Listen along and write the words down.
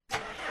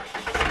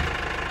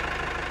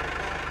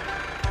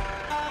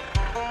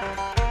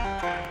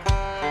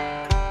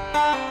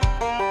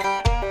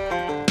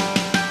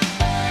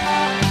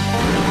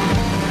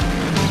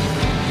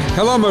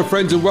Hello, my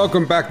friends, and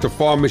welcome back to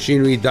Farm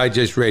Machinery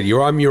Digest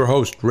Radio. I'm your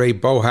host, Ray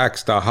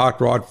Bohax, the hot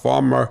rod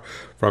farmer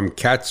from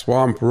Cat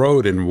Swamp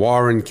Road in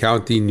Warren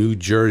County, New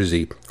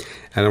Jersey.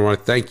 And I want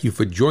to thank you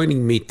for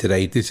joining me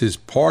today. This is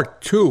part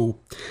 2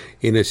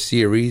 in a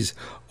series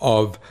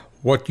of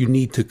what you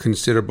need to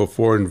consider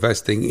before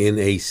investing in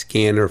a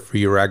scanner for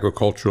your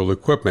agricultural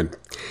equipment.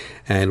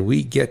 And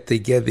we get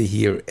together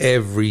here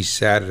every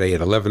Saturday at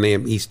 11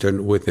 a.m.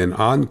 Eastern with an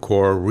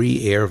encore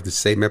re-air of the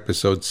same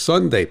episode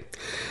Sunday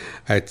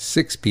at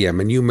 6 p.m.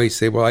 And you may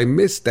say, well, I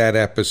missed that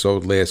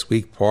episode last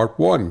week, part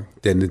 1.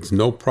 Then it's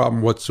no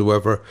problem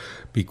whatsoever,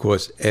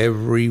 because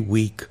every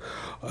week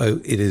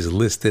it is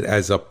listed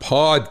as a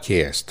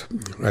podcast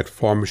at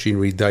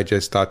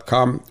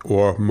farmmachinerydigest.com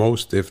or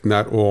most, if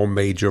not all,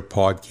 major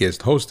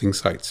podcast hosting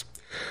sites.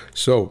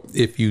 So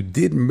if you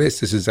did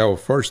miss, this is our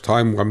first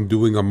time I'm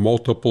doing a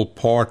multiple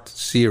part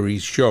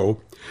series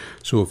show.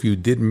 So if you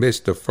did miss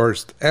the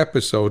first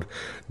episode,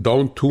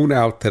 don't tune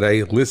out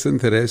today. Listen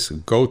to this.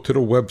 Go to the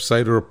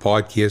website or a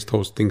podcast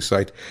hosting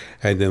site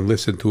and then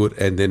listen to it,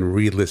 and then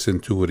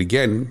re-listen to it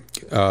again.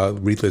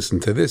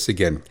 Re-listen to this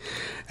again.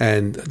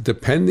 And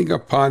depending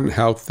upon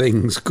how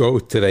things go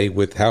today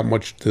with how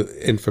much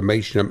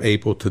information I'm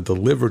able to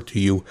deliver to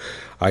you,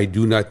 I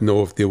do not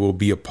know if there will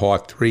be a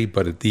part 3,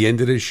 but at the end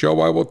of this show,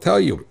 I will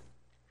tell you,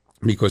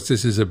 because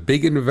this is a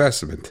big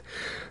investment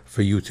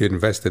for you to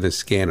invest in a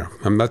scanner.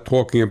 I'm not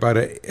talking about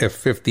a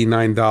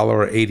 $59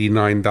 or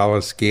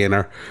 $89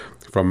 scanner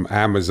from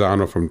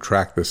Amazon or from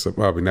Tractor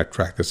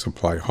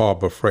Supply,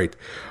 Harbor Freight.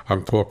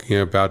 I'm talking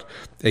about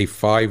a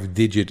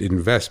 5-digit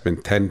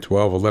investment, $10,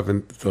 $12,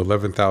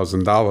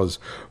 $11,000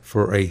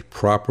 for a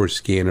proper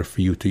scanner for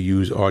you to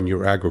use on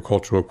your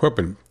agricultural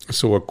equipment.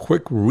 So a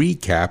quick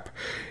recap,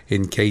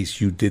 in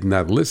case you did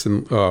not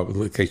listen,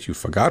 in case you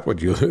forgot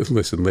what you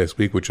listened last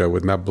week, which I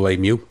would not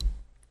blame you.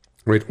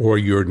 Right, or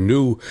you're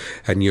new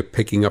and you're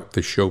picking up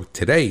the show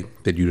today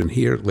that you didn't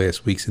hear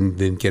last week's and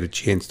didn't get a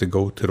chance to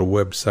go to the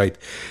website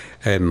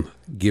and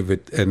give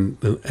it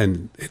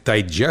and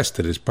digest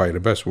it is probably the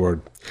best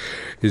word.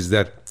 Is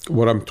that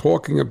what I'm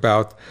talking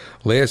about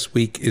last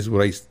week? Is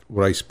what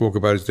I spoke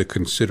about is the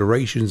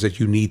considerations that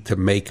you need to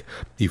make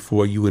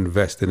before you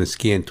invest in a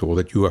scan tool.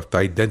 That you have to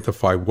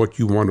identify what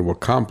you want to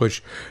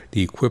accomplish,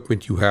 the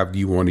equipment you have, do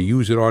you want to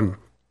use it on.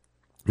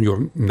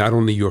 Not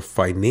only your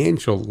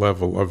financial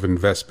level of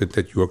investment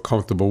that you are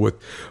comfortable with,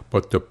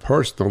 but the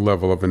personal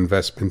level of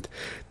investment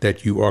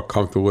that you are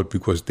comfortable with,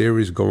 because there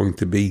is going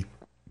to be,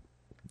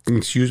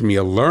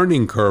 a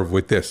learning curve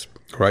with this,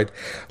 right?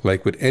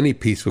 Like with any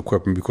piece of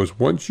equipment, because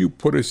once you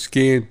put a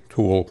scan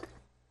tool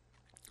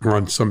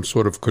on some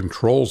sort of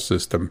control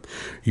system,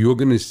 you're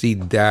going to see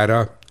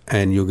data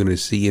and you're going to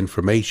see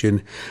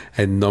information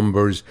and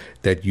numbers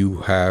that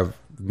you have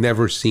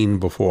never seen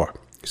before.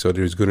 So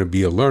there's going to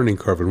be a learning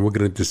curve, and we're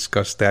going to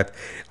discuss that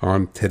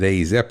on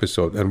today's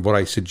episode. And what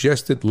I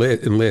suggested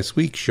in last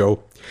week's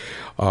show,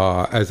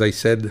 as I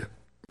said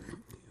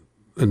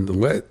in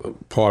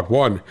part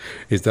 1,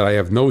 is that I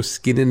have no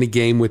skin in the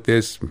game with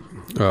this.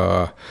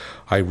 I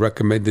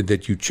recommended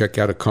that you check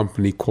out a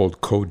company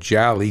called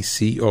Coljai,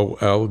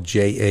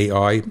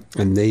 Coljai,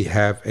 and they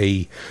have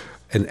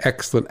an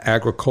excellent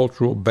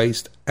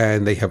agricultural-based,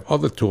 and they have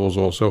other tools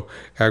also,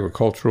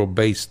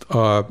 agricultural-based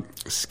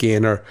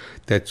scanner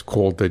that's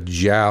called the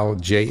JAL,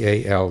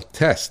 J-A-L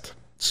test.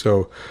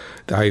 So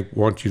I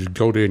want you to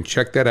go there and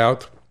check that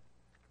out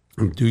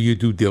and do your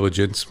due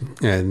diligence.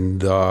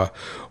 And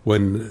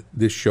when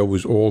this show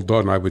is all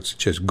done, I would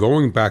suggest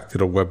going back to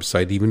the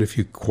website, even if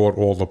you caught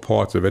all the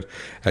parts of it,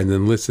 and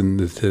then listen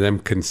to them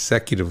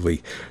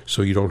consecutively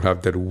so you don't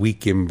have that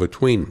week in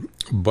between.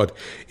 But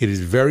it is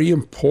very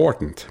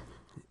important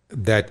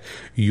that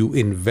you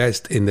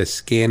invest in the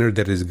scanner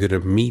that is going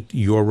to meet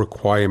your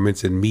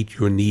requirements and meet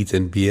your needs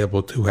and be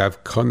able to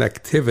have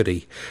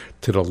connectivity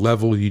to the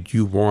level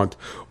you want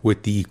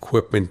with the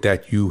equipment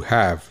that you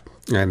have.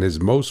 And as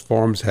most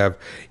farms have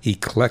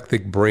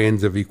eclectic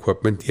brands of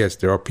equipment, yes,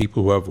 there are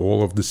people who have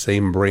all of the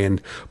same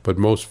brand, but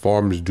most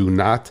farms do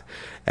not.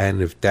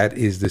 And if that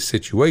is the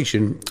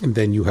situation,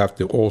 then you have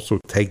to also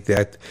take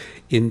that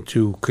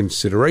into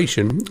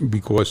consideration,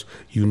 because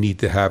you need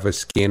to have a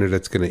scanner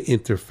that's going to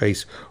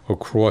interface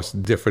across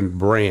different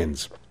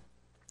brands.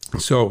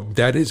 So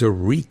that is a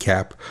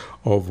recap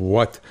of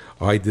what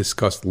I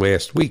discussed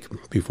last week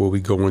before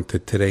we go into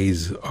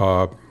today's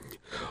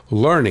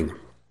learning.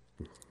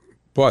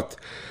 But,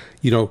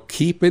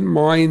 keep in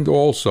mind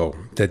also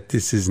that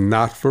this is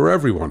not for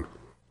everyone.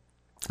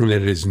 And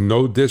it is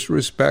no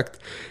disrespect.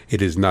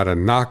 It is not a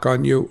knock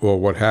on you or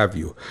what have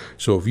you.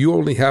 So if you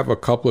only have a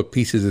couple of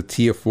pieces of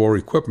Tier 4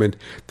 equipment,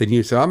 then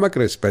you say, I'm not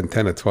going to spend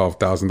 $10,000 or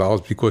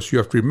 $12,000, because you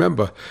have to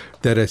remember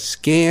that a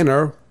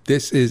scanner,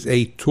 this is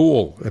a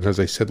tool. And as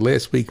I said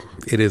last week,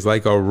 it is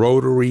like a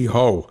rotary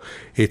hoe.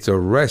 It's a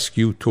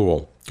rescue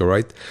tool. all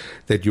right,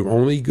 that you're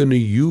only going to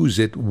use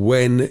it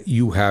when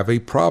you have a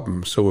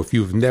problem. So if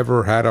you've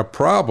never had a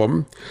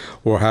problem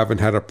or haven't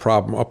had a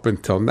problem up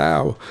until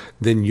now,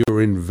 then your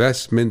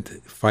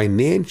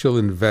financial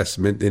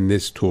investment in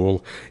this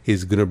tool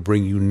is going to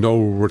bring you no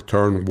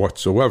return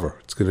whatsoever.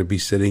 It's going to be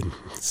sitting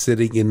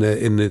in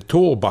the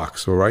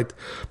toolbox, all right?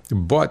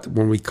 But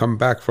when we come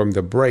back from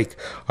the break,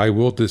 I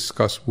will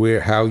discuss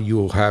how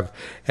you'll have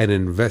an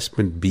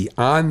investment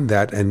beyond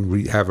that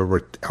and have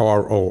a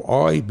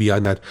ROI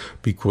beyond that,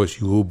 because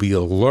you will be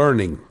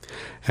learning,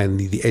 and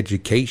the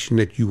education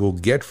that you will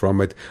get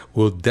from it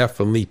will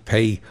definitely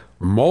pay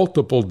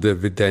multiple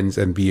dividends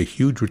and be a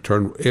huge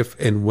return if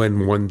and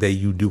when one day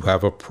you do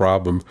have a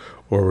problem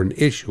or an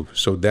issue.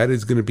 So that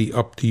is going to be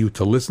up to you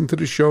to listen to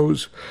the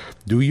shows,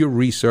 do your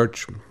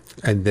research,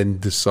 and then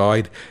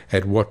decide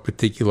at what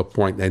particular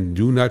point. And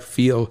do not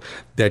feel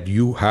that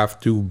you have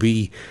to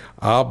be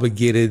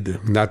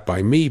obligated, not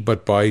by me,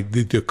 but by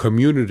the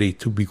community,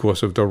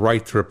 because of the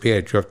right to repair.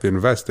 You have to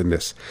invest in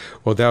this.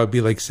 Well, that would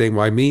be like saying,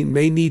 well, I'm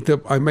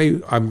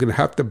going to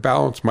have to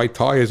balance my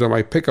tires on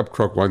my pickup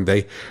truck one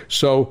day,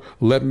 so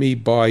let me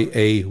buy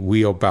a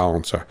wheel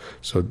balancer.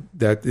 So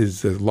that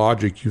is the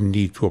logic you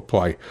need to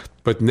apply.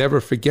 But never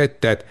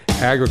forget that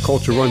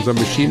agriculture runs on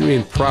machinery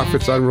and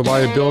profits on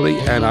reliability,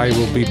 and I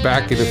will be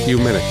back in a few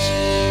minutes.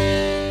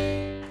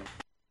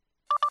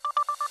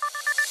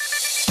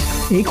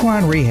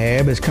 Equine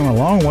rehab has come a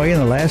long way in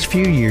the last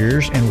few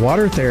years, and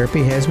water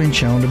therapy has been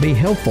shown to be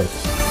helpful.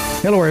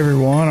 Hello,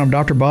 everyone. I'm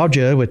Dr. Bob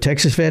Judd with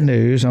Texas Vet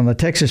News on the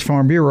Texas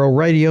Farm Bureau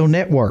Radio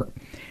Network.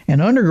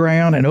 And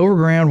underground and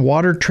overground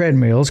water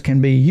treadmills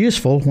can be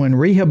useful when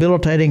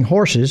rehabilitating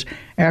horses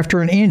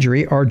after an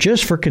injury or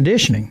just for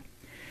conditioning.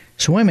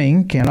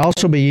 Swimming can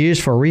also be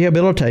used for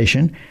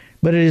rehabilitation,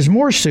 but it is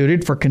more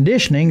suited for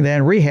conditioning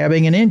than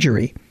rehabbing an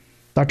injury.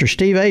 Dr.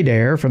 Steve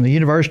Adair from the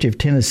University of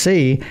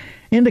Tennessee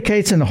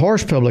indicates in the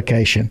Horse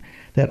publication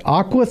that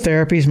aqua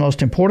therapy's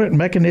most important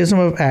mechanism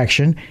of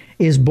action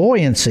is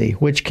buoyancy,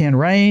 which can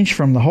range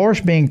from the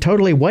horse being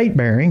totally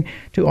weight-bearing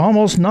to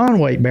almost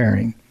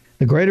non-weight-bearing.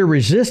 The greater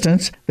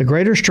resistance, the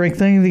greater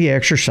strengthening the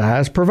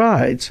exercise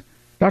provides.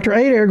 Dr.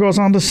 Adair goes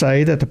on to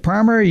say that the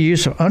primary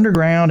use of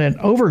underground and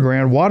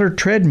overground water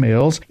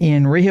treadmills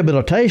in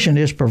rehabilitation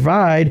is to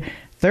provide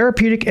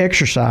therapeutic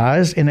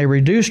exercise in a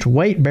reduced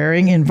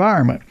weight-bearing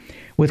environment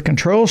with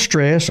controlled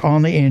stress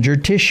on the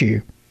injured tissue.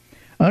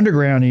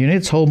 Underground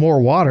units hold more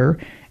water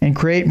and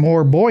create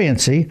more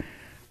buoyancy,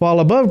 while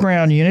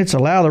above-ground units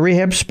allow the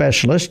rehab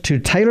specialist to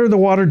tailor the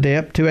water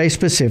depth to a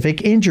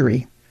specific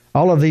injury.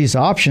 All of these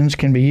options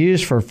can be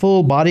used for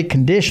full body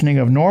conditioning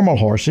of normal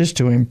horses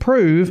to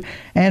improve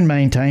and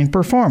maintain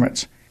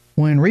performance.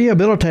 When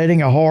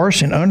rehabilitating a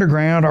horse in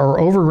underground or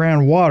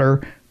overground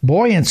water,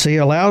 buoyancy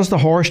allows the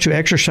horse to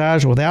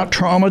exercise without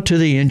trauma to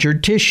the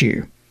injured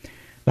tissue.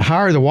 The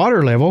higher the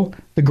water level,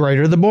 the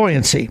greater the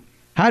buoyancy.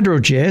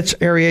 Hydrojets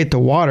aerate the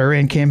water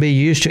and can be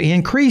used to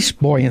increase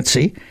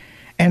buoyancy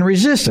and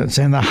resistance,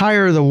 and the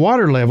higher the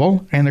water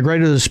level and the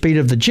greater the speed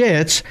of the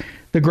jets,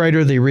 the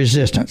greater the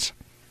resistance.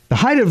 The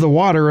height of the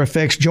water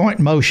affects joint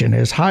motion,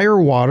 as higher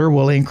water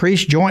will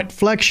increase joint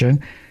flexion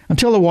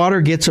until the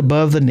water gets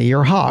above the knee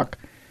or hock.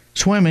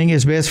 Swimming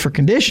is best for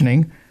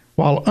conditioning,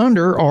 while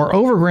under or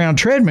overground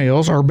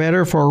treadmills are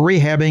better for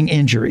rehabbing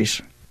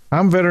injuries.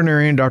 I'm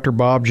veterinarian Dr.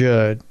 Bob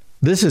Judd.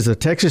 This is the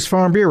Texas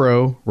Farm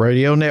Bureau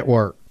Radio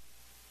Network.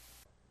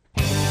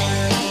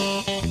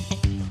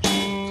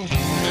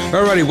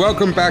 Alrighty,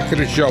 welcome back to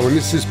the show, and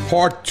this is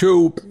part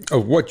 2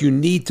 of what you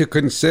need to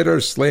consider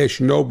 /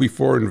 know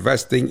before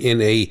investing in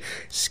a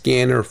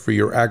scanner for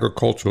your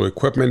agricultural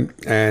equipment.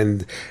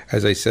 And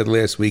as I said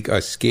last week,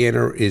 a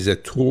scanner is a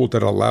tool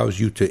that allows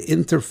you to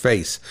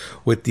interface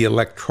with the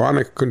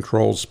electronic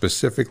controls,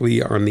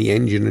 specifically on the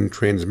engine and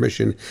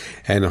transmission,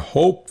 and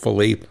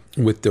hopefully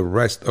with the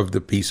rest of the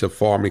piece of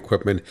farm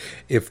equipment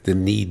if the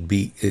need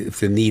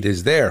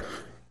is there,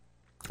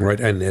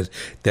 right? And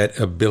that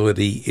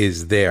ability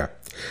is there.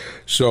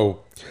 So,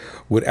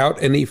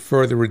 without any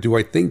further ado,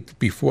 I think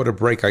before the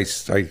break,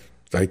 Kojali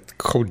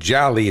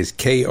is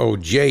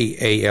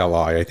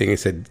Kojali. I think I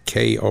said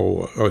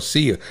K-O or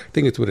C. I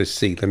think it's with a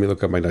C. Let me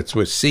look at my notes. It's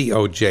with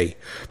C-O-J.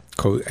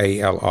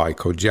 Kojali,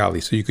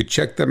 Kojali. So you could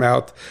check them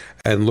out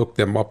and look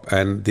them up.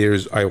 And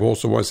I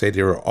also want to say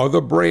there are other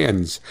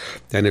brands.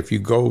 And if you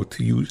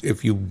use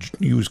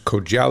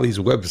Kojali's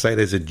website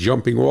as a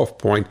jumping off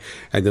point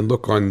and then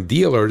look on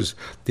dealers,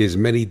 there's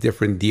many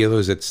different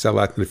dealers that sell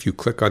out. And if you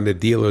click on the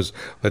dealers,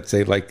 let's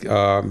say like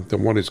the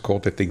one is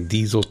called, I think,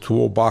 Diesel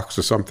Toolbox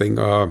or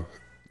something,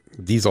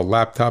 Diesel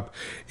Laptop,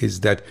 is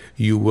that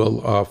you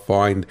will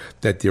find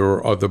that there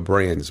are other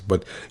brands.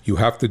 But you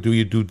have to do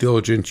your due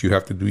diligence, you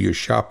have to do your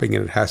shopping,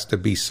 and it has to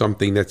be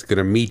something that's going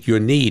to meet your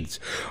needs.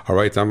 All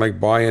right, it's not like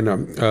buying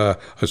a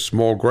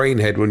small grain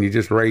head when you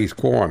just raise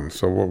corn.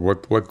 So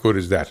what good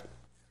is that?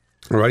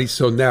 All righty,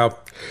 so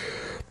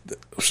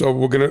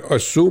we're going to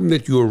assume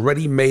that you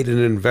already made an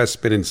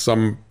investment in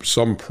some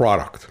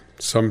product,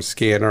 some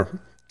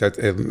scanner,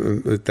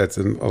 that's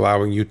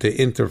allowing you to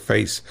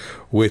interface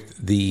with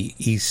the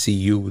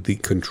ECU, the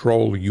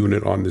control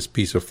unit on this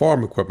piece of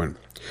farm equipment.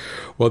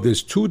 Well,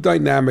 there's two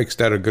dynamics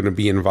that are going to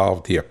be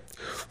involved here.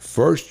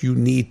 First, you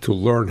need to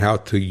learn how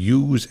to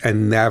use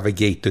and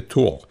navigate the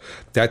tool.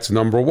 That's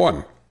number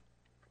one.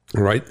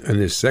 Right, and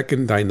the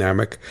second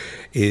dynamic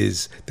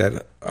is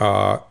that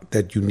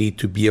that you need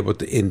to be able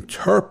to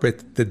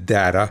interpret the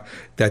data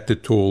that the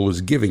tool is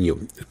giving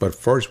you. But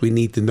first, we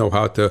need to know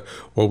how to,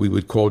 what we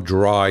would call,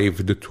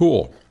 drive the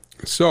tool.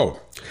 So,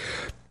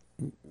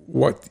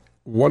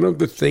 one of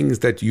the things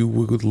that you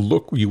would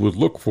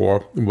look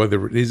for,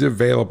 whether it is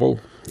available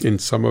in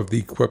some of the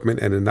equipment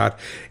and not,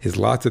 is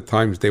lots of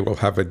times they will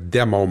have a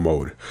demo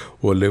mode,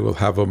 or they will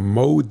have a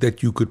mode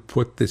that you could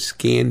put the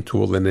scan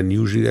tool in, and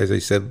usually, as I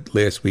said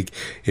last week,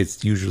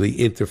 it's usually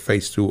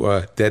interfaced to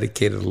a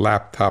dedicated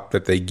laptop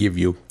that they give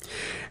you.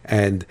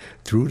 And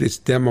through this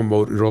demo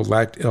mode,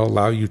 it'll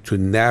allow you to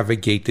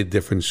navigate the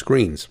different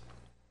screens.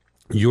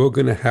 You're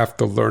going to have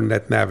to learn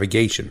that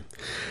navigation,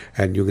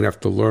 and you're going to have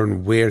to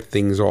learn where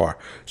things are.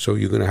 So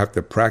you're going to have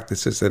to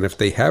practice this. And if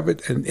they have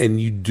it,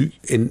 and you do,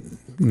 in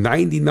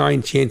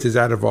 99 chances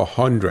out of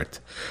 100,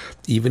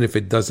 even if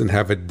it doesn't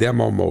have a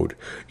demo mode,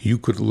 you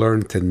could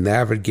learn to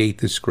navigate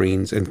the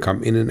screens and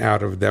come in and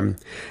out of them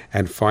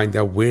and find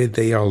out where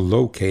they are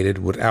located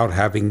without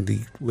having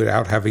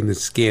the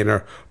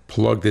scanner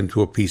plugged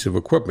into a piece of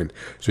equipment.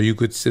 So you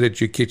could sit at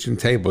your kitchen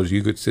tables,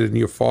 you could sit in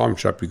your farm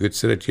shop, you could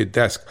sit at your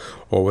desk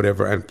or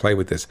whatever and play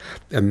with this.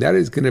 And that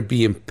is going to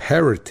be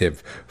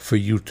imperative for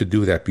you to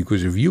do that,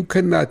 because if you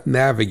cannot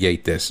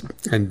navigate this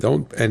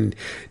and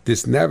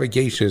this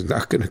navigation is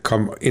not going to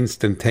come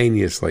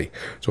instantaneously.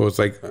 So it's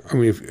like, I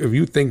mean, if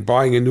you think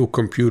buying a new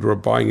computer or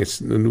buying a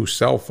new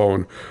cell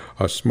phone,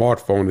 a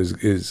smartphone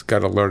is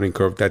got a learning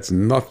curve, that's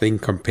nothing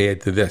compared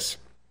to this.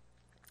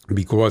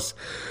 Because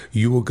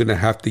you are going to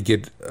have to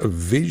get a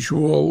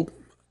visual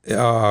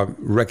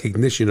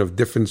recognition of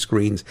different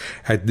screens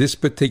at this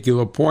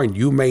particular point.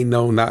 You may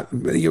know not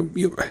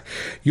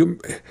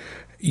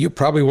you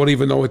probably won't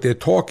even know what they're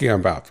talking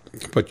about,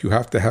 but you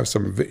have to have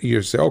some.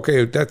 You say,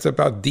 okay, that's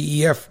about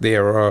DEF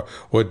there,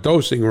 or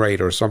dosing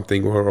rate, or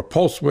something, or a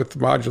pulse width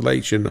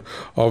modulation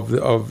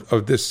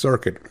of this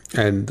circuit,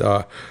 and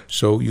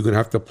so you're going to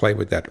have to play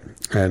with that.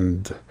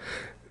 And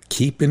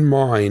keep in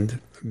mind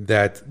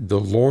that the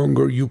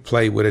longer you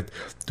play with it,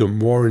 the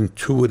more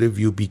intuitive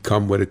you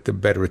become with it, the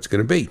better it's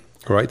going to be.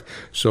 All right.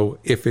 So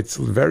if it's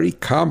very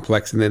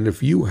complex, and then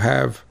if you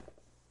have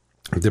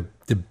the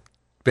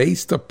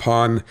based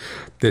upon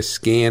the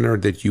scanner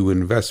that you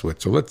invest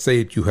with, so let's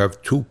say that you have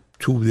two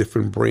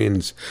different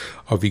brands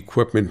of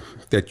equipment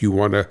that you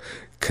want to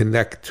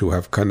connect to,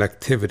 have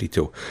connectivity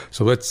to.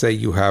 So let's say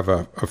you have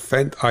a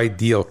Fendt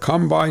Ideal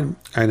combine,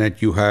 and that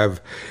you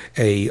have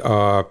a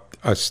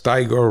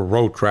Steiger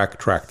Rotrack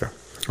tractor.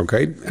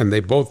 Okay, and they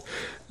both,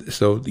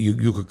 so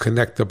you could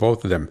connect to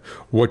both of them.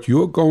 What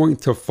you're going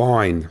to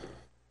find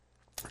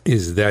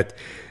is that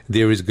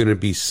there is going to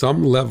be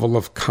some level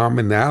of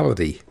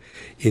commonality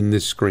in the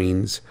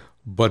screens,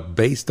 but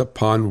based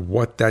upon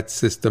what that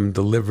system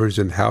delivers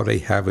and how they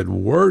have it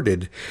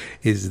worded,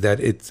 is that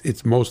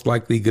it's most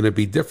likely going to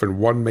be different.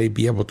 One may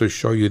be able to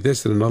show you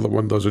this, and another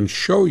one doesn't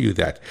show you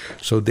that.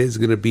 So there's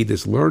going to be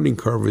this learning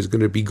curve is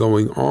going to be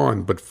going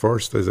on. But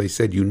first, as I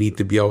said, you need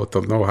to be able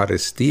to know how to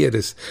steer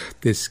this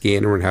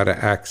scanner and how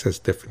to access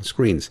different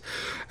screens.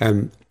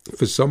 And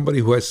for somebody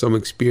who has some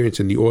experience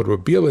in the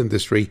automobile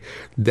industry,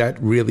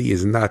 that really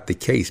is not the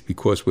case,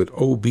 because with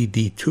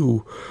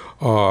OBD2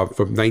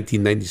 from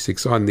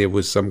 1996 on, there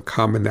was some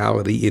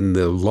commonality in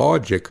the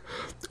logic,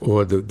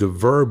 or the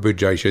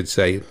verbiage, I should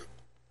say,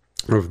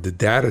 of the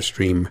data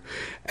stream,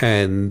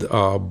 and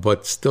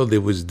but still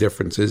there was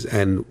differences.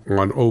 And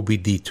on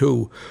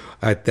OBD2,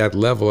 at that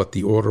level, at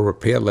the auto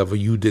repair level,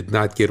 you did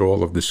not get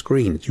all of the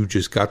screens. You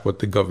just got what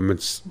the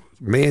government's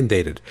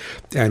mandated.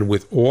 And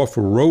with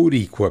off-road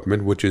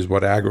equipment, which is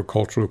what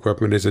agricultural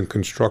equipment is and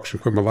construction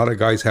equipment, a lot of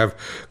guys have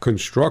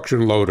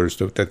construction loaders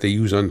that they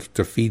use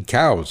to feed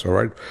cows, all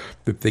right?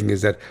 The thing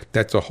is that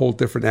that's a whole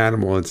different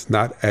animal. It's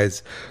not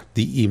as,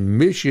 the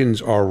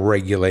emissions are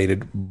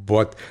regulated,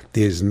 but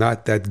there's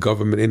not that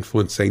government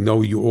influence saying,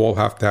 no, you all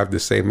have to have the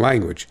same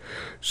language.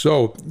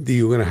 So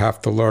you're going to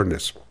have to learn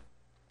this.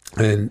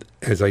 And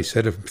as I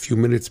said a few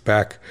minutes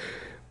back,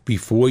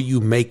 before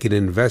you make an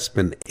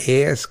investment,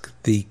 ask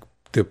the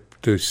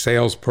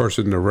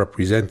salesperson, the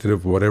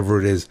representative, whatever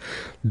it is,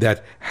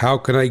 that how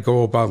can I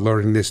go about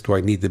learning this? Do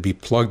I need to be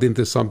plugged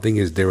into something?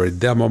 Is there a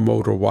demo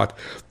mode or what?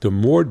 The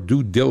more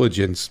due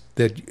diligence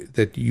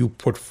that you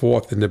put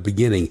forth in the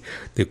beginning,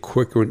 the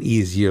quicker and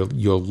easier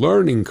your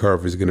learning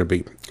curve is going to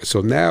be. So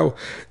now,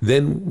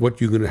 then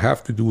what you're going to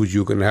have to do is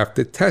you're going to have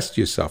to test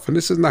yourself. And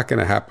this is not going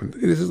to happen.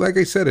 This is, like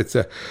I said, it's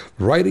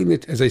writing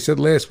it, as I said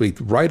last week,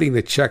 writing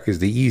the check is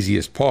the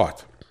easiest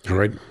part. All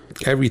right.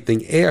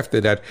 Everything after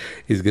that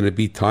is going to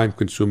be time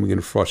consuming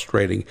and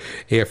frustrating.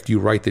 After you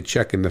write the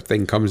check and the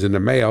thing comes in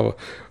the mail,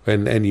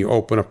 and you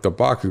open up the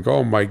box and go,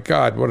 oh my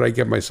God, what did I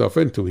get myself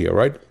into here?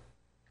 Right.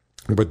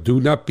 But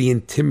do not be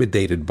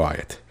intimidated by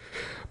it.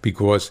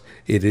 because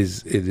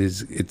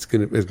it's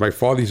going to, as my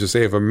father used to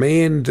say, if a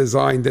man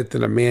designed it,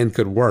 then a man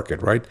could work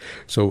it, right?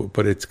 So,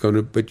 but it's going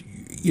to, but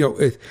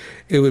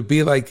it would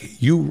be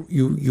like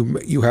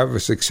you have a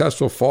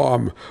successful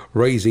farm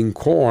raising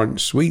corn,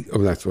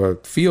 that's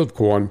field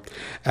corn,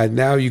 and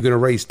now you're going to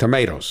raise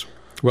tomatoes.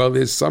 Well,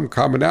 there's some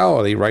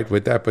commonality, right,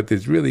 with that, but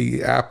there's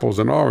really apples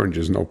and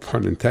oranges, no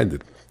pun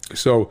intended.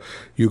 So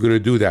you're going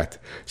to do that,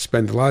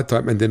 spend a lot of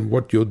time, and then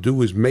what you'll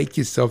do is make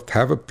yourself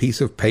have a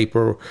piece of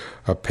paper,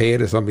 a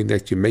pad or something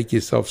that you make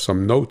yourself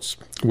some notes,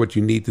 what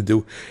you need to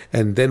do.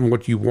 And then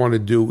what you want to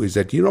do is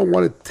that you don't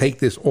want to take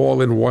this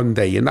all in one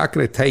day. You're not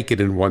going to take it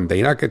in one day.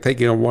 You're not going to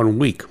take it in 1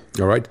 week,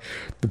 all right?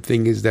 The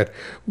thing is that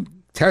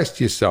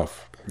test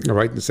yourself, all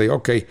right, and say,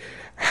 okay,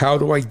 how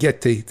do I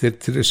get to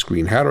the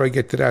screen? How do I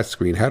get to that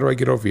screen? How do I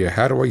get over here?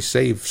 How do I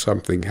save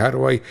something? How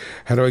do I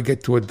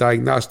get to a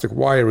diagnostic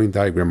wiring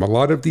diagram? A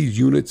lot of these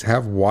units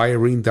have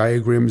wiring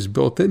diagrams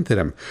built into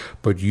them,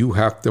 but you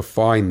have to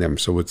find them.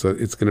 So it's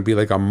going to be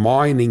like a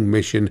mining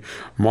mission,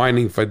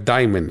 mining for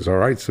diamonds, all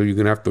right? So you're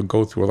going to have to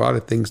go through a lot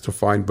of things to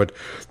find, but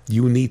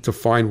you need to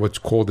find what's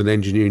called in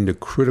engineering the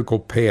critical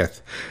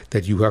path,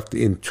 that you have to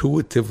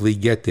intuitively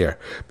get there.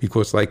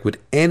 Because like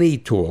with any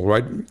tool,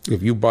 right?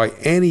 If you buy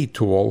any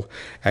tool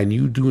and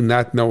you do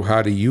not know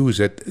how to use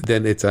it,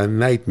 then it's a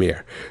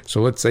nightmare.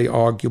 So let's say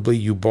arguably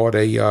you bought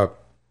a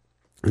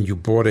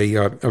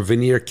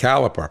vernier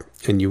caliper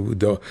and you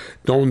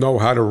don't know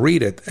how to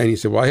read it, and you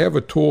say, well, I have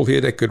a tool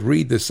here that could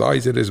read the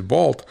size of this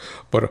bolt,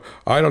 but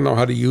I don't know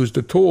how to use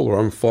the tool, or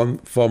I'm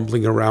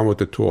fumbling around with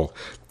the tool.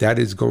 That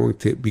is going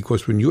to,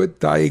 because when you're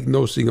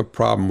diagnosing a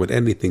problem with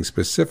anything,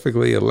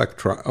 specifically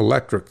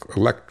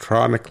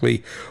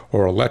electronically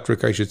or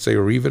electric, I should say,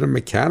 or even a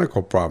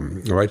mechanical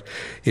problem, right?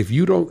 If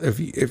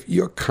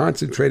you're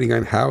concentrating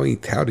on how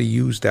to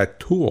use that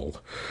tool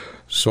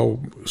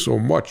so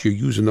much, you're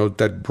using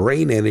that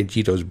brain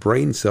energy, those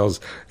brain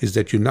cells, is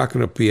that you're not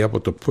going to be able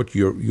to put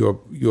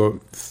your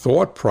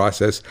thought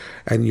process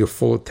and your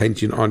full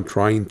attention on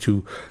trying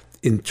to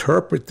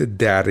interpret the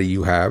data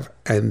you have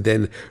and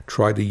then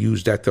try to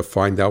use that to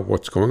find out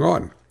what's going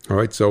on. All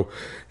right, so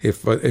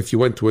if you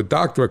went to a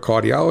doctor, a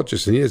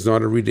cardiologist, and he doesn't know how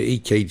to read the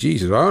EKG, he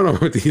says, I don't know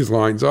what these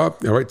lines are.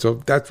 All right, so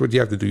that's what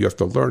you have to do. You have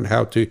to learn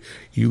how to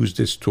use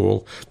this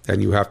tool,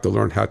 and you have to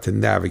learn how to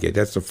navigate.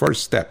 That's the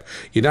first step.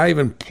 You're not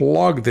even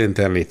plugged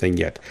into anything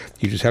yet.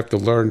 You just have to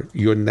learn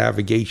your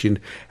navigation,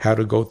 how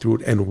to go through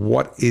it, and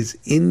what is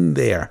in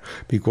there.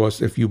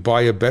 Because if you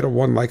buy a better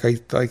one, like I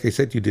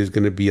said to you, there's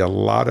going to be a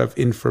lot of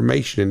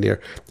information in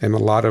there and a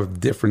lot of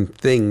different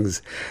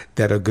things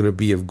that are going to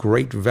be of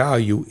great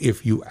value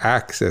if you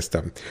access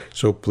them.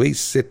 So please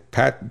sit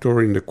pat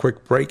during the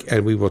quick break,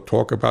 and we will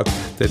talk about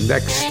the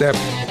next step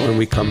when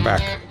we come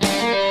back.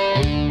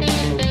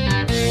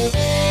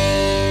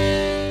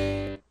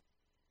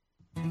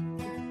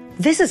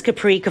 This is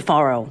Capri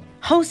Cafaro,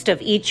 host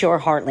of Eat Your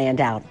Heartland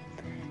Out.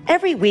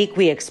 Every week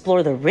we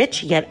explore the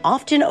rich yet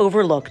often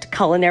overlooked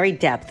culinary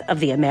depth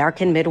of the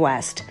American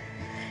Midwest.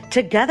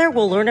 Together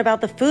we'll learn about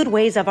the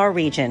foodways of our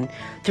region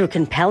through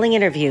compelling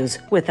interviews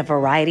with a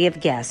variety of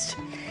guests,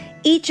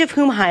 each of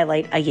whom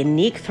highlight a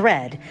unique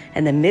thread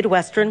in the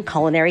Midwestern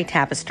culinary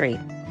tapestry.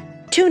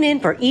 Tune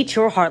in for Eat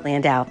Your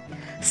Heartland Out,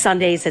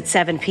 Sundays at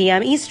 7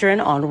 p.m. Eastern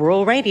on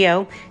Rural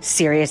Radio,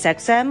 Sirius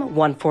XM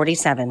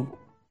 147.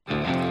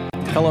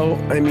 Hello,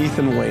 I'm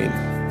Ethan Wayne.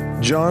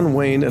 John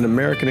Wayne, An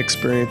American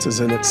Experience,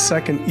 is in its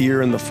second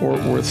year in the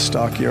Fort Worth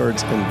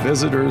Stockyards, and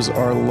visitors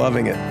are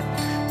loving it.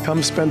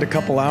 Come spend a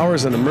couple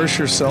hours and immerse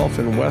yourself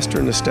in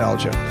Western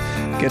nostalgia.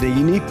 Get a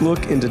unique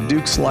look into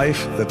Duke's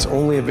life that's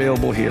only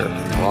available here.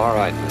 All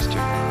right, mister.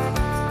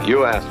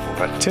 You asked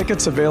for it.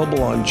 Tickets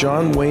available on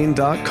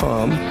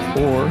johnwayne.com,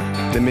 or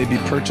they may be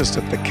purchased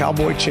at the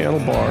Cowboy Channel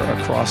Bar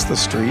across the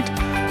street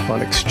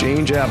on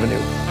Exchange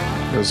Avenue.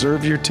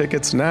 Reserve your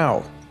tickets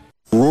now.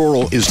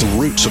 Rural is the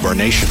roots of our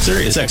nation.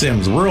 Sirius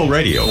XM's Rural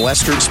Radio.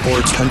 Western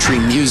sports, country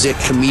music,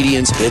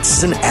 comedians.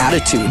 It's an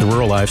attitude. The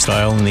rural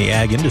lifestyle and the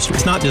ag industry.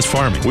 It's not just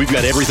farming. We've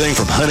got everything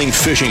from hunting,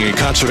 fishing, and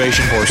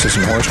conservation, horses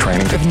and horse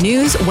training. Of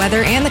news,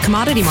 weather, and the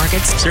commodity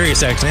markets.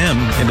 Sirius XM,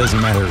 it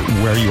doesn't matter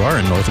where you are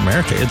in North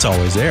America, it's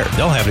always there.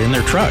 They'll have it in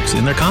their trucks,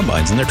 in their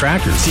combines, in their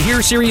tractors. To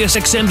hear Sirius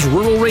XM's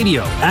Rural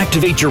Radio,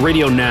 activate your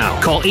radio now.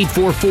 Call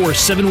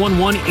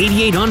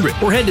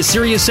 844-711-8800 or head to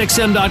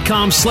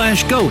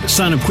SiriusXM.com/go to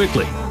sign up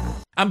quickly.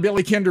 I'm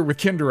Billy Kinder with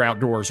Kinder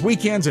Outdoors,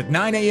 weekends at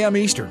 9 a.m.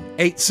 Eastern,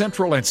 8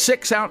 Central, and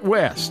 6 out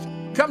West.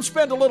 Come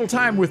spend a little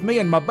time with me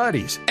and my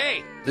buddies.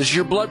 Hey, this is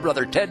your blood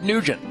brother, Ted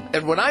Nugent.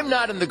 And when I'm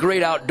not in the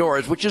great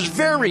outdoors, which is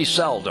very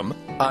seldom,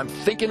 I'm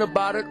thinking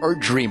about it or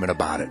dreaming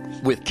about it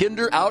with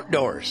Kinder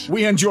Outdoors.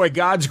 We enjoy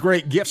God's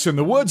great gifts in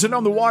the woods and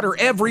on the water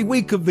every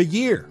week of the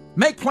year.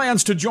 Make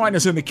plans to join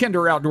us in the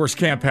Kinder Outdoors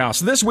Camp House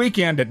this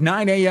weekend at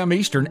 9 a.m.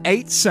 Eastern,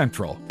 8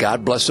 Central.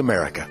 God bless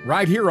America.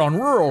 Right here on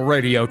Rural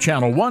Radio,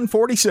 Channel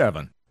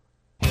 147.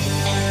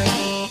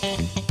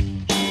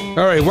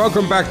 All right,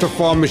 welcome back to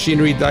Farm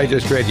Machinery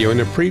Digest Radio. In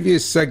the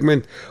previous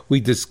segment, we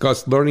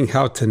discussed learning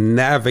how to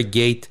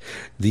navigate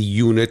the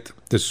unit,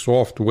 the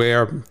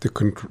software, of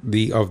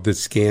the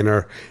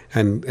scanner,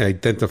 and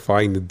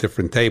identifying the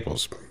different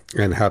tables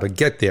and how to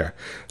get there.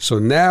 So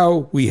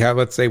now we have,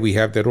 let's say we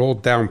have that all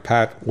down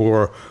pat,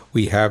 or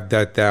we have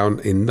that down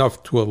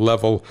enough to a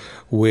level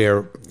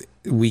where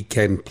we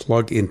can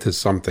plug into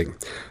something.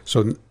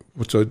 So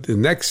the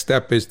next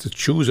step is to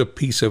choose a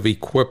piece of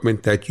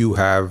equipment that you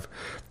have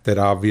that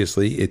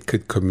obviously it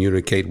could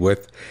communicate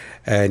with,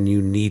 and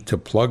you need to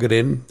plug it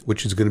in,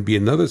 which is going to be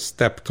another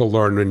step to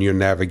learn in your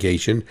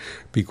navigation,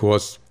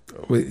 because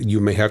you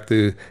may have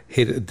to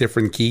hit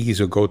different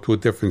keys or go to a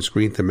different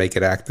screen to make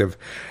it active,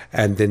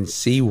 and then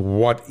see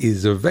what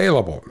is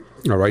available,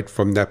 all right,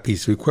 from that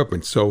piece of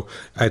equipment. So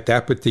at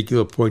that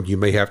particular point, you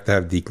may have to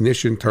have the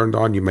ignition turned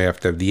on, you may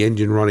have to have the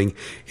engine running.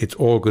 It's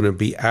all going to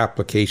be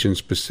application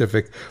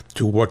specific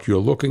to what you're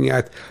looking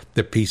at,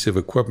 the piece of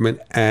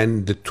equipment,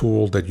 and the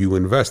tool that you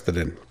invested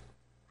in.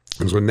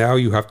 And so now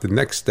you have the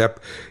next step.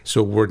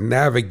 So we're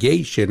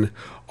navigation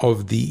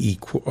of the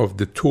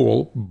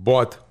tool,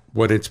 but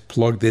when it's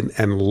plugged in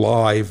and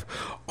live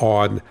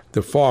on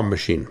the farm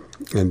machine,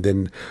 and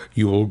then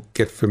you will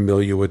get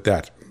familiar with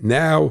that.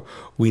 Now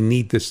we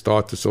need to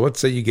start to, so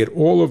let's say you get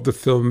all of the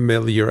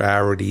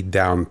familiarity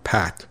down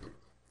pat,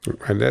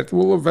 and that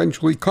will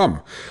eventually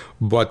come.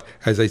 But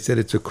as I said,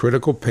 it's a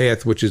critical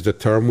path, which is the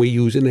term we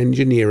use in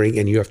engineering,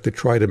 and you have to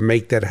try to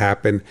make that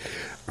happen.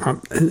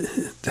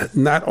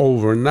 Not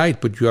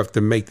overnight, but you have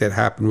to make that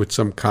happen with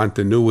some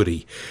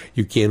continuity.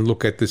 You can't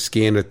look at the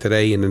scanner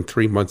today and then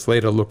 3 months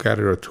later look at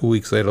it, or 2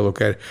 weeks later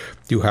look at it.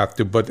 You have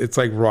to, but it's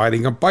like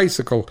riding a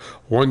bicycle.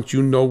 Once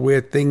you know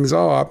where things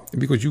are,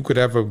 because you could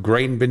have a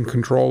grain bin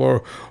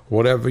controller,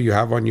 whatever you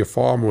have on your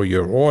farm, or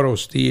your auto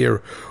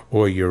steer,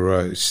 or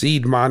your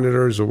seed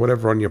monitors, or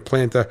whatever on your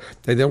planter,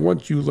 and then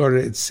once you learn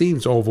it, it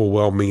seems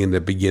overwhelming in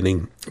the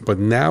beginning, but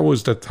now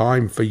is the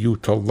time for you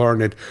to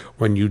learn it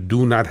when you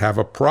do not have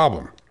a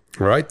problem,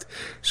 right?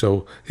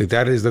 So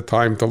that is the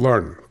time to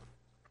learn.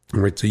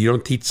 Right, so you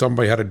don't teach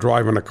somebody how to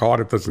drive in a car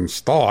that doesn't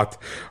start,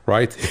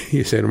 right?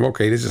 You say to them,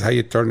 okay, this is how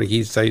you turn the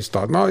keys, say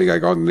start. No, you got to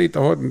go underneath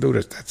the hood and do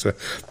this.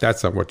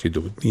 That's not what you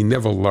do. You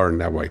never learn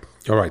that way.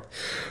 All right,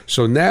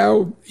 so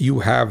now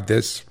you have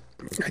this,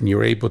 and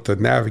you're able to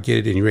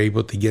navigate it, and you're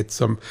able to get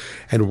some.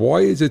 And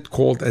why is it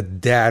called a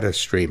data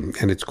stream?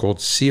 And it's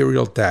called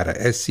serial data,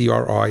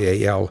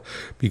 SCRIAL,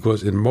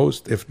 because in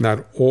most, if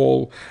not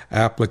all,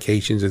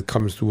 applications, it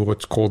comes to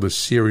what's called a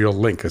serial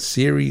link. A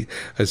serial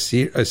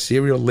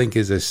link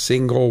is a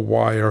single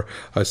wire,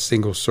 a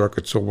single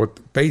circuit. So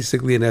what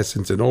basically, in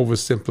essence, an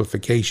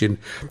oversimplification,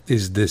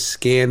 is the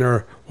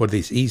scanner or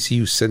this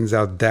ECU sends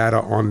out data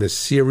on the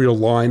serial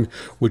line,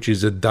 which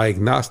is a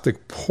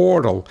diagnostic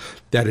portal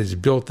that is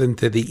built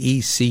into the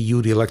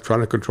ECU, the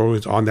electronic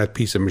controllers on that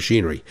piece of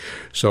machinery.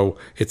 So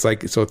it's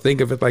like, so think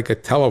of it like a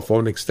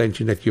telephone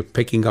extension that you're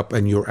picking up,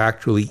 and you're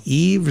actually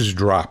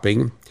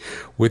eavesdropping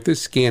with the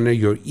scanner.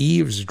 You're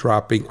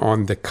eavesdropping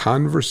on the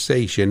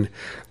conversation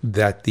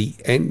that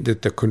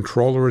the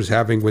controller is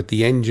having with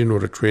the engine or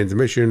the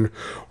transmission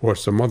or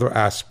some other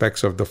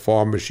aspects of the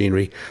farm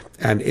machinery,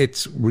 and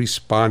its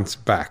response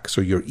back.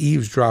 So you're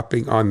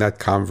eavesdropping on that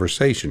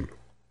conversation.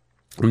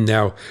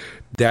 Now,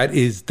 that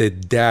is the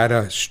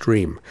data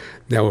stream.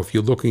 Now, if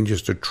you're looking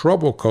just at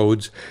trouble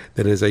codes,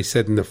 then as I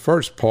said in the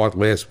first part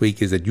last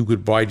week, is that you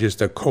could buy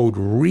just a code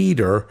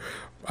reader.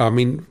 I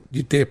mean,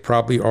 there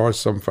probably are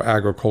some for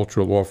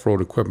agricultural off-road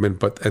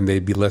equipment, and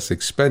they'd be less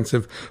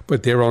expensive,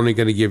 but they're only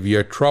going to give you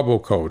a trouble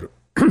code.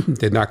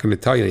 They're not going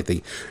to tell you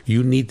anything.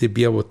 You need to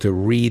be able to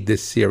read the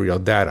serial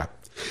data.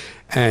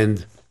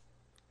 And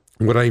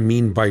what I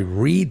mean by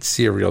read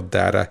serial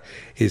data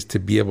is to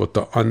be able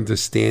to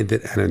understand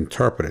it and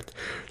interpret it.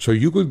 So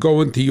you could go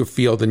into your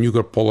field and you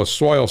could pull a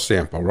soil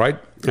sample, right?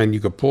 And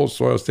you could pull a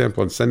soil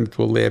sample and send it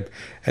to a lab,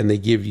 and they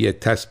give you a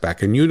test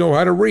back. And you know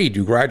how to read.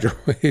 You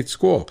graduated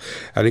school.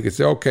 And you can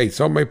say, okay,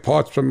 so many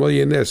parts per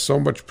million this, so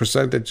much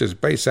percentage is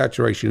base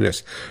saturation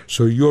this.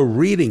 So you're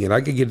reading it.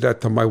 I could give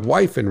that to my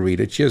wife and read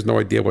it. She has no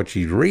idea what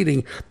she's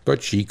reading,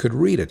 but she could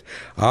read it.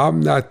 I'm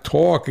not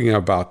talking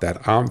about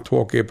that. I'm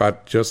talking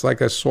about, just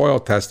like a soil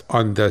test,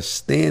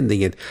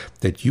 understanding it,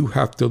 that you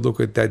have to look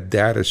at that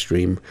data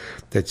stream,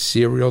 that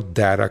serial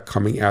data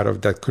coming out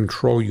of that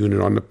control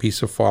unit on the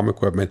piece of farm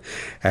equipment,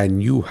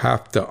 and you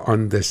have to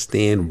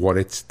understand what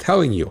it's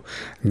telling you.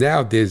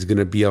 Now, there's going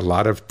to be a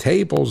lot of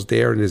tables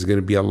there, and there's going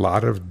to be a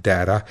lot of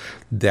data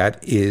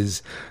that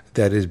is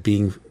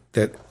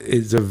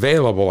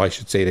available, I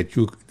should say, that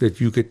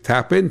you could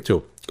tap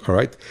into. All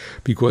right,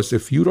 because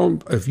if you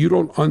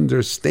don't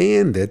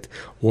understand it,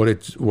 what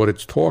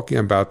it's talking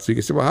about, so you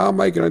can say, well, how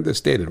am I going to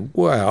understand it?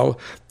 Well,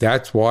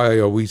 that's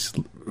why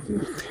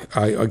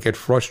I get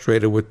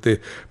frustrated with the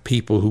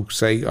people who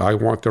say, I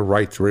want the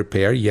right to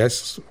repair.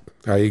 Yes,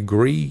 I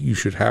agree. You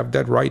should have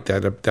that right,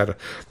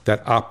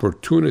 that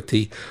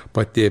opportunity,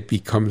 but there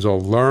becomes a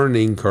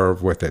learning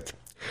curve with it.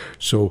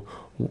 So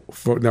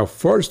now,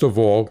 first of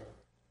all,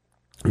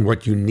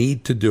 what you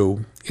need to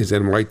do is,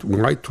 and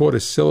when I taught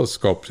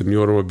oscilloscopes in the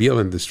automobile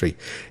industry,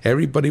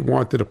 everybody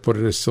wanted to put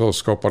an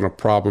oscilloscope on a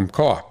problem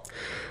car.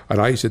 And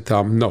I used to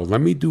tell them, no,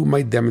 let me do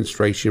my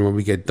demonstration. When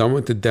we get done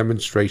with the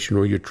demonstration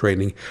or your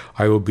training,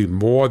 I will be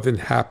more than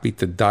happy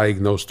to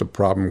diagnose the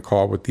problem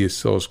car with the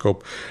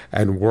oscilloscope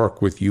and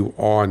work with you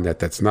on that.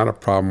 That's not a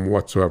problem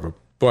whatsoever.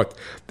 But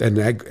an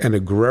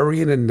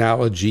agrarian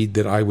analogy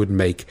that I would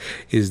make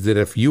is that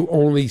if you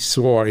only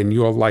saw in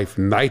your life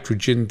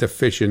nitrogen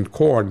deficient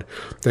corn,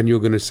 then you're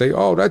going to say,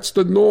 oh, that's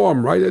the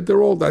norm, right?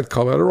 They're all that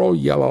color. They're all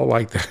yellow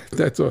like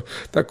that.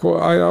 That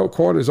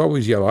corn is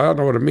always yellow. I don't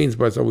know what it means,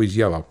 but it's always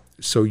yellow.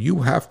 So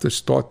you have to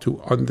start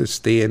to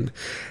understand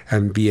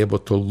and be able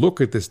to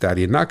look at this data.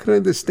 You're not going to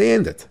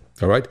understand it,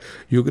 all right?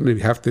 You're going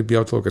to have to be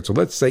able to look at it. So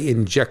let's say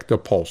inject a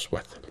pulse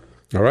width.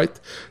 All right,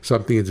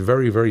 something that's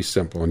very, very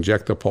simple.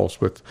 Inject a pulse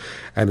width,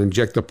 and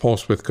inject a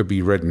pulse width could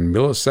be read in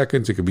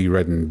milliseconds. It could be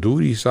read in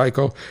duty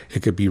cycle.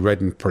 It could be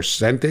read in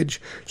percentage.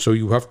 So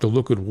you have to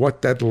look at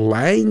what that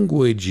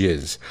language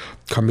is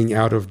coming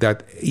out of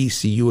that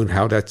ECU and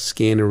how that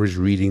scanner is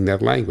reading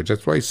that language.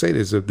 That's why I say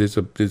there's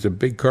a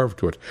big curve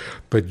to it.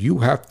 But you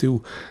have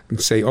to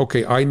say,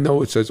 okay, I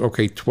know it says,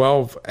 okay,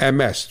 12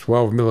 ms,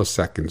 12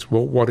 milliseconds.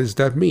 Well, what does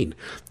that mean?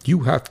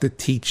 You have to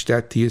teach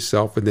that to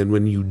yourself, and then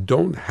when you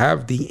don't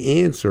have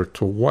the answer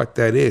to what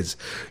that is,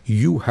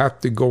 you have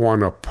to go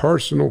on a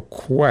personal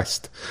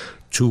quest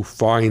to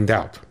find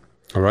out.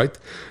 All right.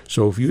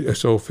 So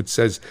if it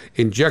says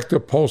inject a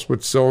pulse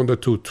width cylinder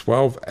to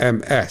 12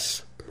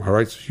 ms, all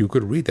right, so you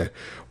could read that.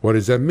 What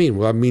does that mean?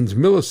 Well, that means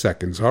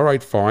milliseconds. All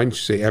right, fine. You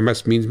say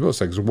MS means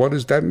milliseconds. What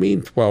does that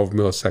mean, 12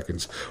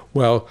 milliseconds?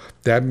 Well,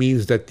 that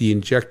means that the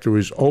injector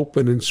is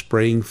open and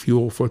spraying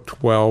fuel for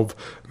 12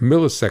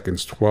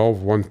 milliseconds, 12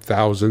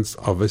 1,000ths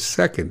of a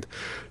second.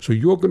 So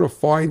you're going to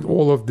find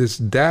all of this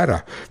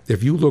data.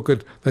 If you look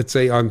at, let's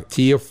say on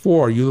tier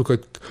 4, you look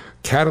at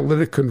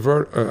catalytic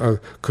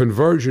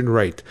conversion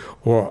rate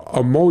or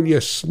ammonia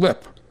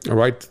slip, all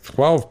right,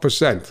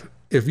 12%.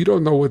 If you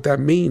don't know what that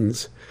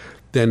means,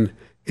 then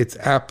it's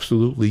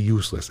absolutely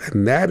useless.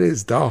 And that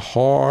is the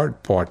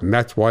hard part. And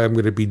that's why I'm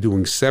going to be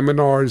doing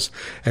seminars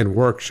and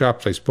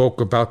workshops. I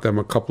spoke about them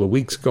a couple of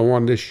weeks ago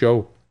on this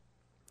show,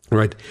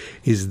 right?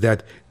 Is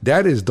that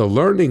is the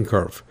learning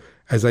curve.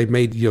 As I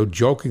made,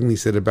 jokingly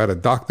said about a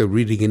doctor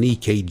reading an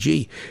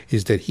EKG,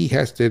 is that he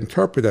has to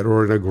interpret that,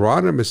 or an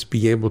agronomist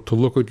be able to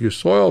look at your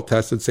soil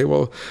test and say,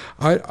 well,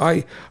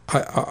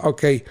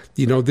 okay,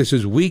 this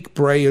is weak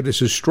Bray or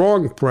this is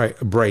strong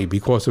Bray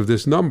because of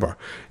this number.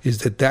 Is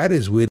that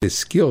is where the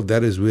skill,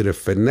 that is where the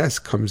finesse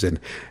comes in,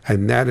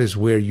 and that is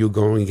where you're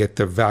going to get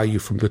the value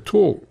from the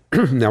tool.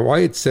 Now,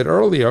 I had said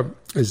earlier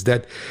is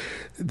that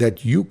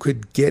you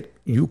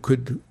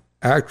could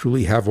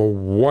actually have a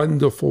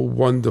wonderful,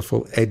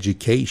 wonderful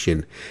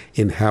education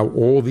in how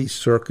all these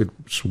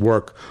circuits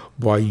work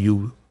by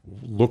you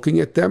looking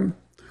at them,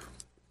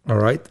 all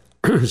right,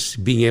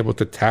 being able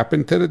to tap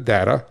into the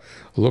data,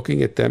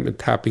 looking at them and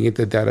tapping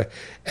into data,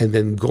 and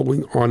then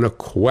going on a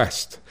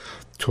quest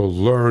to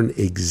learn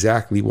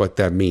exactly what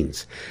that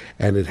means.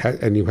 And it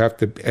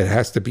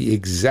has to be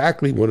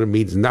exactly what it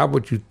means, not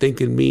what you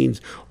think it means,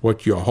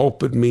 what you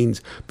hope it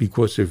means,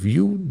 because if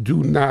you're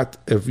not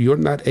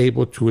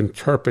able to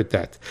interpret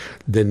that,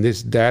 then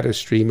this data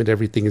stream and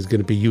everything is going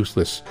to be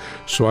useless.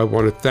 So I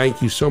want to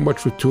thank you so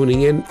much for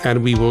tuning in,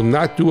 and we will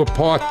not do a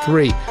part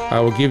 3. I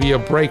will give you a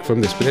break from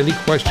this, but any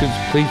questions,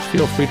 please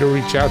feel free to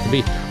reach out to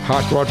me,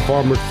 Hot Rod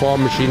Farmer at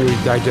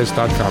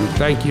FarmMachineryDigest.com.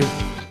 Thank you.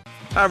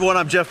 Hi, everyone.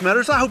 I'm Jeff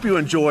Metters. I hope you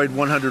enjoyed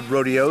 100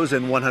 rodeos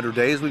in 100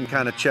 days. We can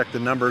kind of check the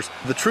numbers.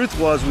 The truth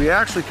was we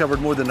actually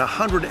covered more than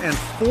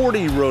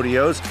 140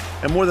 rodeos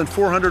and more than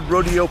 400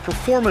 rodeo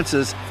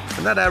performances,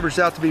 and that averaged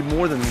out to be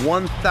more than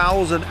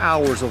 1,000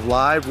 hours of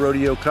live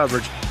rodeo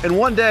coverage. In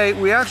one day,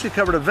 we actually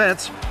covered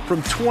events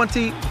from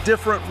 20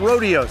 different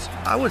rodeos.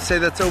 I would say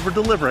that's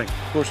over-delivering.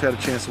 Of course, we had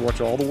a chance to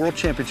watch all the World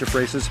Championship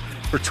races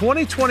for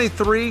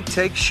 2023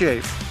 take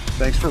shape.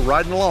 Thanks for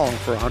riding along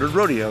for 100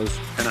 rodeos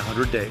and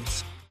 100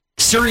 days.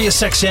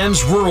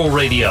 SiriusXM's Rural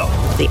Radio,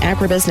 the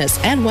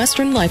agribusiness and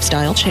Western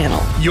lifestyle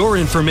channel. Your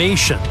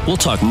information. We'll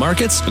talk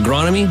markets,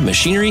 agronomy,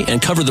 machinery,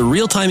 and cover the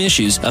real-time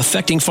issues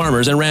affecting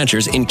farmers and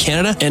ranchers in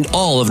Canada and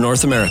all of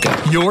North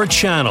America. Your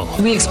channel.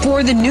 We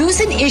explore the news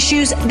and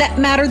issues that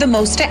matter the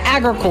most to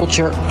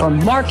agriculture,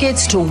 from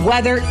markets to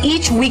weather.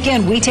 Each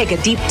weekend, we take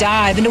a deep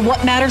dive into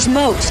what matters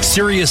most.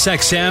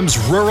 SiriusXM's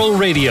Rural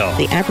Radio,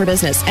 the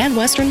agribusiness and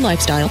Western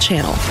lifestyle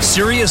channel.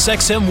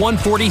 SiriusXM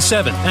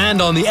 147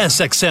 and on the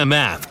SXM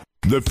app.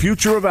 The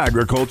future of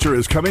agriculture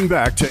is coming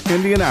back to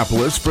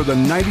Indianapolis for the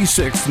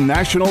 96th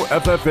National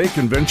FFA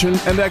Convention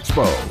and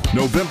Expo.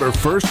 November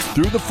 1st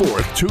through the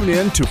 4th, tune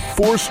in to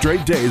 4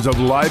 straight days of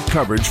live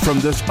coverage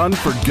from this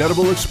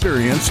unforgettable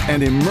experience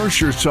and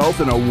immerse yourself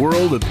in a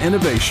world of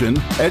innovation,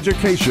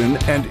 education,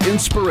 and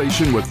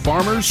inspiration with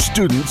farmers,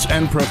 students,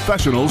 and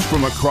professionals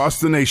from across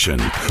the nation.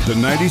 The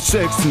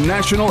 96th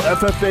National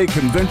FFA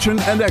Convention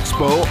and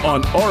Expo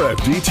on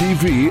RFD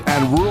TV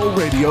and Rural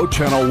Radio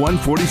Channel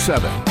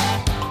 147.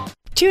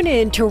 Tune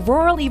in to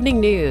Rural Evening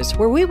News,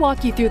 where we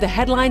walk you through the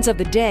headlines of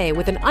the day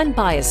with an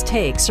unbiased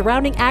take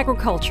surrounding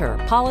agriculture,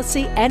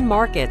 policy, and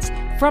markets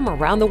from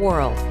around the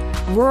world.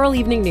 Rural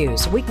Evening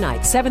News,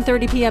 weeknights,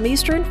 7:30 p.m.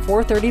 Eastern,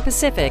 4:30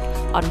 Pacific,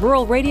 on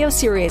Rural Radio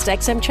Sirius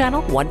XM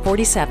Channel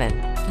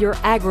 147, your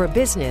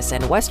agribusiness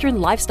and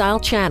Western lifestyle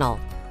channel.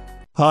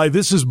 Hi,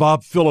 this is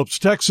Bob Phillips,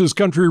 Texas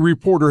Country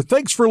Reporter.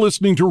 Thanks for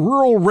listening to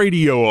Rural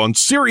Radio on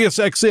Sirius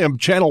XM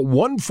Channel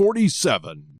 147.